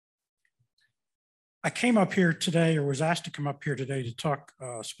 I came up here today, or was asked to come up here today, to talk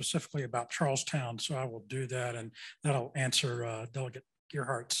specifically about Charlestown. So I will do that, and that'll answer Delegate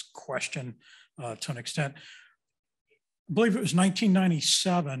Gearhart's question to an extent. I believe it was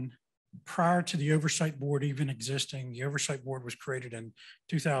 1997, prior to the Oversight Board even existing. The Oversight Board was created in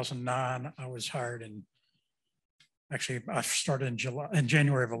 2009. I was hired in, actually, I started in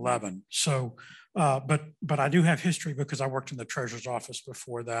January of 11. So, but I do have history because I worked in the Treasurer's Office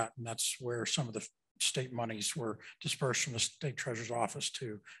before that, and that's where some of the state monies were dispersed from the State Treasurer's Office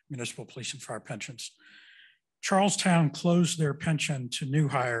to municipal police and fire pensions. Charlestown closed their pension to new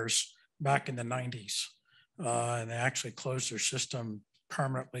hires back in the 90s, and they actually closed their system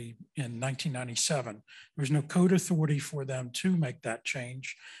permanently in 1997. There was no code authority for them to make that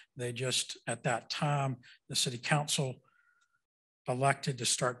change. They just, at that time, the city council elected to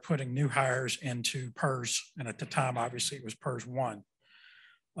start putting new hires into PERS. And at the time, obviously, it was PERS 1.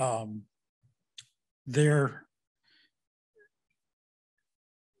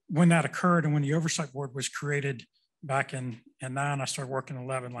 When that occurred, and when the Oversight Board was created back in 9, I started working in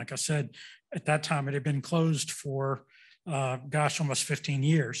 11. Like I said, at that time, it had been closed for, almost 15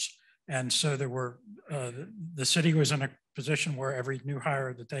 years. And so there were, the city was in a position where every new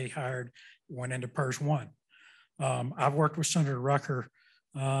hire that they hired went into PERS 1. I've worked with Senator Rucker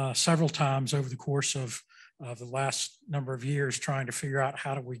several times over the course of the last number of years, trying to figure out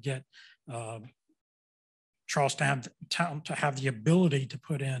how do we get Charlestown to have the ability to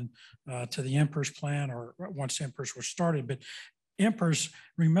put in to the MPERS plan, or once MPERS was started. But MPERS,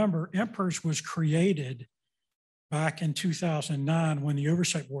 remember, MPERS was created back in 2009 when the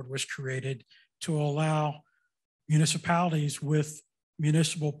Oversight Board was created to allow municipalities with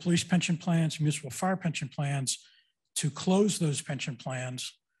municipal police pension plans, municipal fire pension plans, to close those pension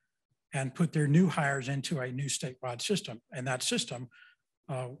plans and put their new hires into a new statewide system. And that system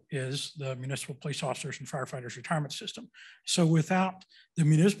is the Municipal Police Officers and Firefighters Retirement System. So without the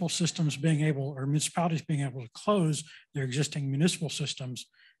municipal systems being able, or municipalities being able to close their existing municipal systems,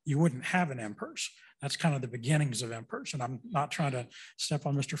 you wouldn't have an MPERS. That's kind of the beginnings of MPERS. And I'm not trying to step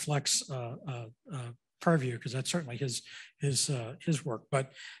on Mr. Fleck's purview, because that's certainly his work,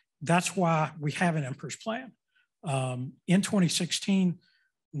 but that's why we have an MPERS plan. In 2016,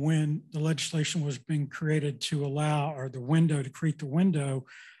 when the legislation was being created to allow, or the window to create the window,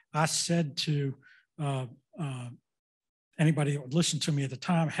 I said to anybody that would listen to me at the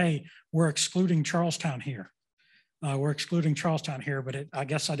time, hey, we're excluding Charlestown here. We're excluding Charlestown here, but I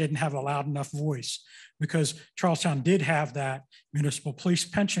guess I didn't have a loud enough voice, because Charlestown did have that municipal police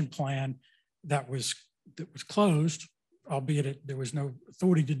pension plan that was closed, albeit there was no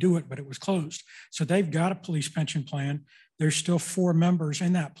authority to do it, but it was closed. So they've got a police pension plan. There's still 4 members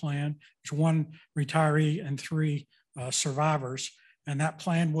in that plan. There's 1 retiree and 3 survivors, and that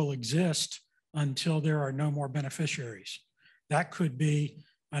plan will exist until there are no more beneficiaries. That could be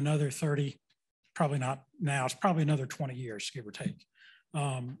another 30, probably not now, it's probably another 20 years, give or take,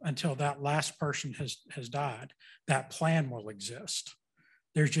 until that last person has died. That plan will exist.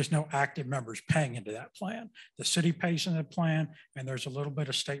 There's just no active members paying into that plan. The city pays in that plan, and there's a little bit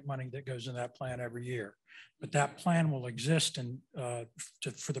of state money that goes in that plan every year. But that plan will exist and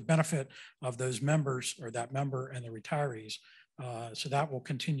for the benefit of those members, or that member and the retirees. So that will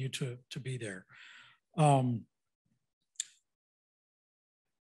continue to be there.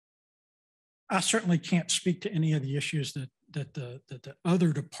 I certainly can't speak to any of the issues that the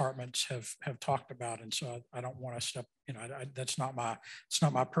other departments have talked about, and so I don't want to step. That's not my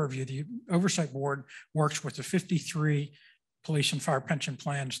purview. The Oversight Board works with the 53 police and fire pension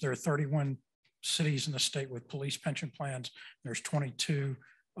plans. There are 31 cities in the state with police pension plans. There's 22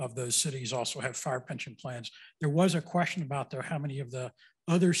 of those cities also have fire pension plans. There was a question about though, how many of the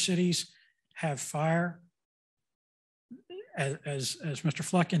other cities have fire. As Mr.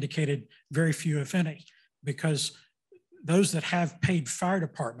 Fleck indicated, very few, if any, because those that have paid fire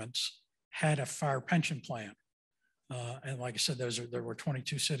departments had a fire pension plan. And like I said, there were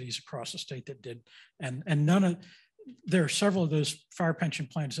 22 cities across the state that did, and there are several of those fire pension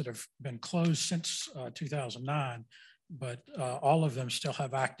plans that have been closed since 2009, but all of them still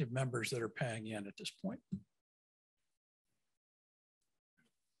have active members that are paying in at this point.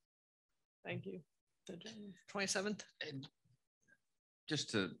 Thank you. The 27th. And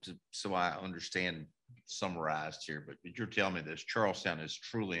just so I understand summarized here, but you're telling me this Charlestown is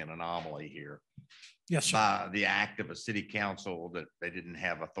truly an anomaly here. Yes, sir. By the act of a city council that they didn't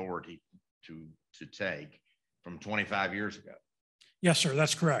have authority to take from 25 years ago. Yes, sir,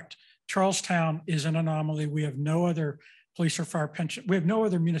 that's correct. Charlestown is an anomaly. We have no other police or fire pension. We have no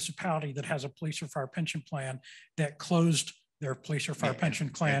other municipality that has a police or fire pension plan that closed their police or fire pension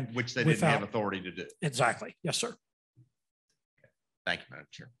plan. Which they didn't have authority to do. Exactly. Yes, sir. Thank you, Madam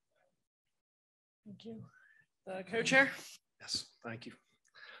Chair. Thank you. The co-chair. Yes, thank you.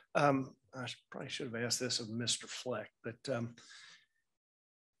 I probably should have asked this of Mr. Fleck, but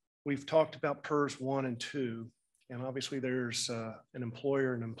we've talked about PERS 1 and 2, and obviously there's an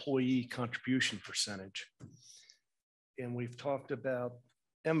employer and employee contribution percentage. And we've talked about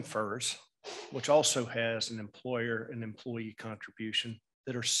MFERS, which also has an employer and employee contribution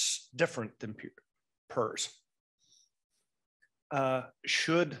that are different than PERS.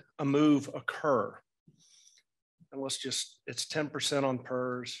 Should a move occur, and it's 10% on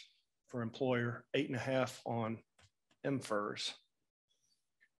PERS for employer, 8.5% on MFERS.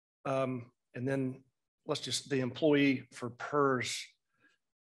 And then the employee for PERS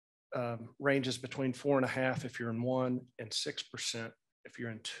ranges between 4.5% if you're in 1 and 6% if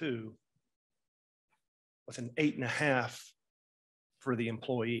you're in 2, with an 8.5% for the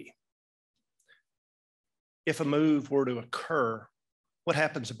employee. If a move were to occur, what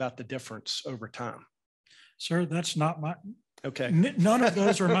happens about the difference over time? Sir, that's not my, okay. None of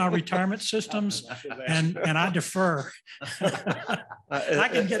those are my retirement systems, and I defer. I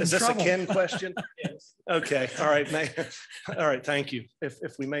can get in trouble. Is this a Ken question? Yes. Okay, all right, all right, thank you.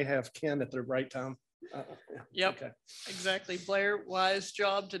 If we may have Ken at the right time. Yep, okay. Exactly. Blair, wise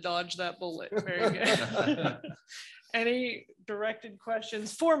job to dodge that bullet. Very good. Any directed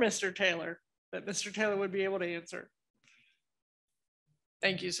questions for Mr. Taylor that Mr. Taylor would be able to answer?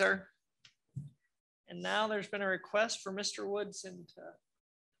 Thank you, sir. And now there's been a request for Mr. Woodson to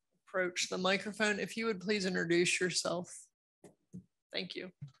approach the microphone. If you would please introduce yourself. Thank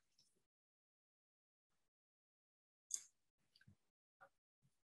you.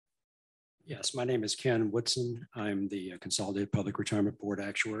 Yes, my name is Ken Woodson. I'm the Consolidated Public Retirement Board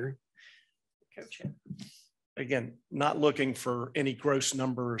Actuary. Co-chair. Again, not looking for any gross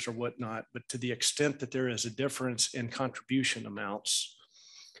numbers or whatnot, but to the extent that there is a difference in contribution amounts,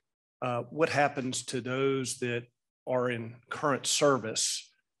 what happens to those that are in current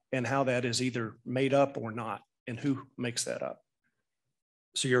service and how that is either made up or not, and who makes that up?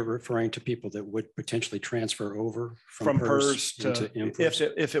 So you're referring to people that would potentially transfer over from PERS into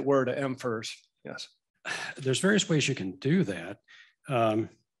MFERS? If it were to MFERS, yes. There's various ways you can do that.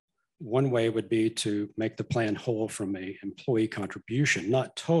 One way would be to make the plan whole from an employee contribution,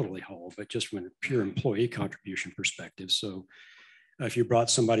 not totally whole, but just from a pure employee contribution perspective. So if you brought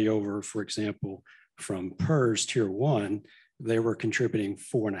somebody over, for example, from PERS Tier 1, they were contributing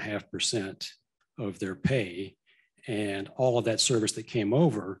 4.5% of their pay. And all of that service that came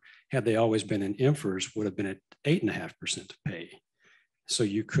over, had they always been in MFERS, would have been at 8.5% of pay. So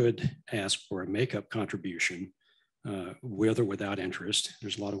you could ask for a makeup contribution with or without interest.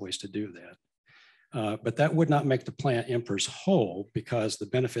 There's a lot of ways to do that. But that would not make the plan MFERS whole, because the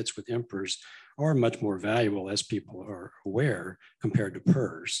benefits with MFERS are much more valuable, as people are aware, compared to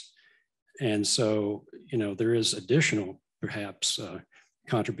PERS. And so, there is additional, perhaps,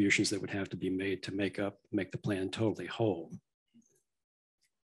 contributions that would have to be made to make the plan totally whole.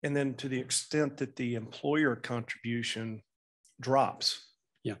 And then to the extent that the employer contribution drops,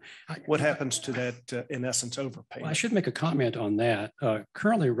 yeah, what happens to that, in essence, overpayment? Well, I should make a comment on that.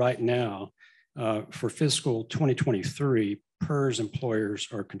 Currently, right now, for fiscal 2023, PERS employers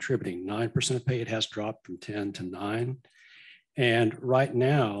are contributing 9% of pay. It has dropped from 10 to 9. And right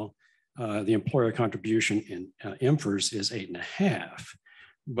now, the employer contribution in MFERS is 8.5.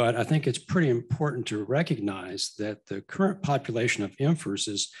 But I think it's pretty important to recognize that the current population of MFERS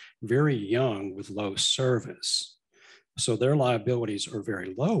is very young with low service. So their liabilities are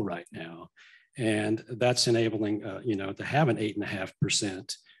very low right now. And that's enabling, to have an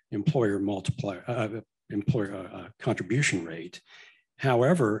 8.5% employer multiplier, employer contribution rate.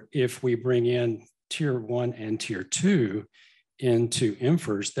 However, if we bring in tier 1 and tier 2 into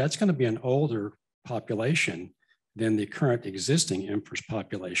MFERS, that's going to be an older population than the current existing MFERS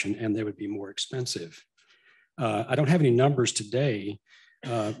population, and they would be more expensive. I don't have any numbers today,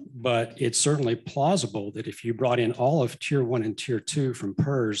 but it's certainly plausible that if you brought in all of tier 1 and tier 2 from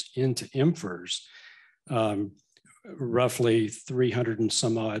PERS into MFERS, roughly 300 and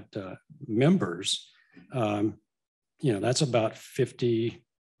some odd members, that's about 50,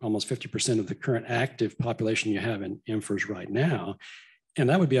 almost 50% of the current active population you have in MFERS right now. And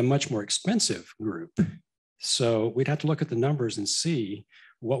that would be a much more expensive group. So we'd have to look at the numbers and see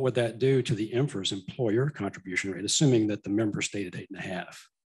what would that do to the MFERS employer contribution rate, assuming that the member stayed at 8.5.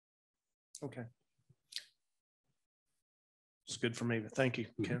 Okay. It's good for me, but thank you,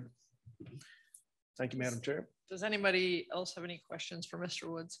 Ken. Thank you, Madam Chair. Does anybody else have any questions for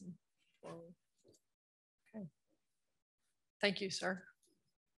Mr. Woodson? Okay. Thank you, sir.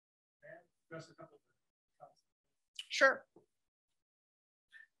 Sure.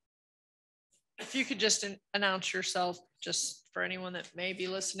 If you could just announce yourself, just for anyone that may be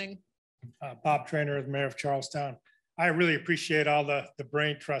listening. Bob Trainer, the mayor of Charlestown. I really appreciate all the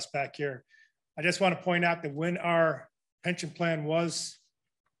brain trust back here. I just want to point out that when our pension plan was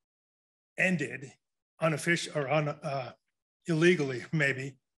ended, unofficial or illegally,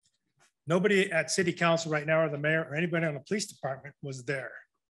 maybe, nobody at city council right now or the mayor or anybody on the police department was there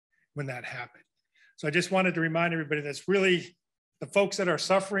when that happened. So I just wanted to remind everybody that's really the folks that are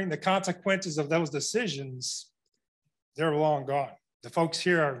suffering the consequences of those decisions, they're long gone. The folks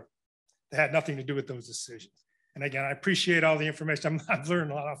here they had nothing to do with those decisions. And again, I appreciate all the information. I've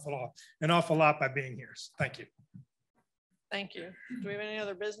learned an awful lot by being here. So thank you. Thank you. Do we have any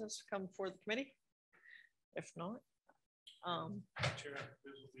other business to come before the committee? If not,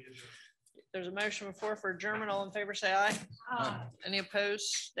 there's a motion before for adjournment. All in favor, say aye. Aye. Any opposed,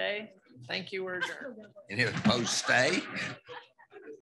 stay. Thank you. We're adjourned. Any opposed, stay.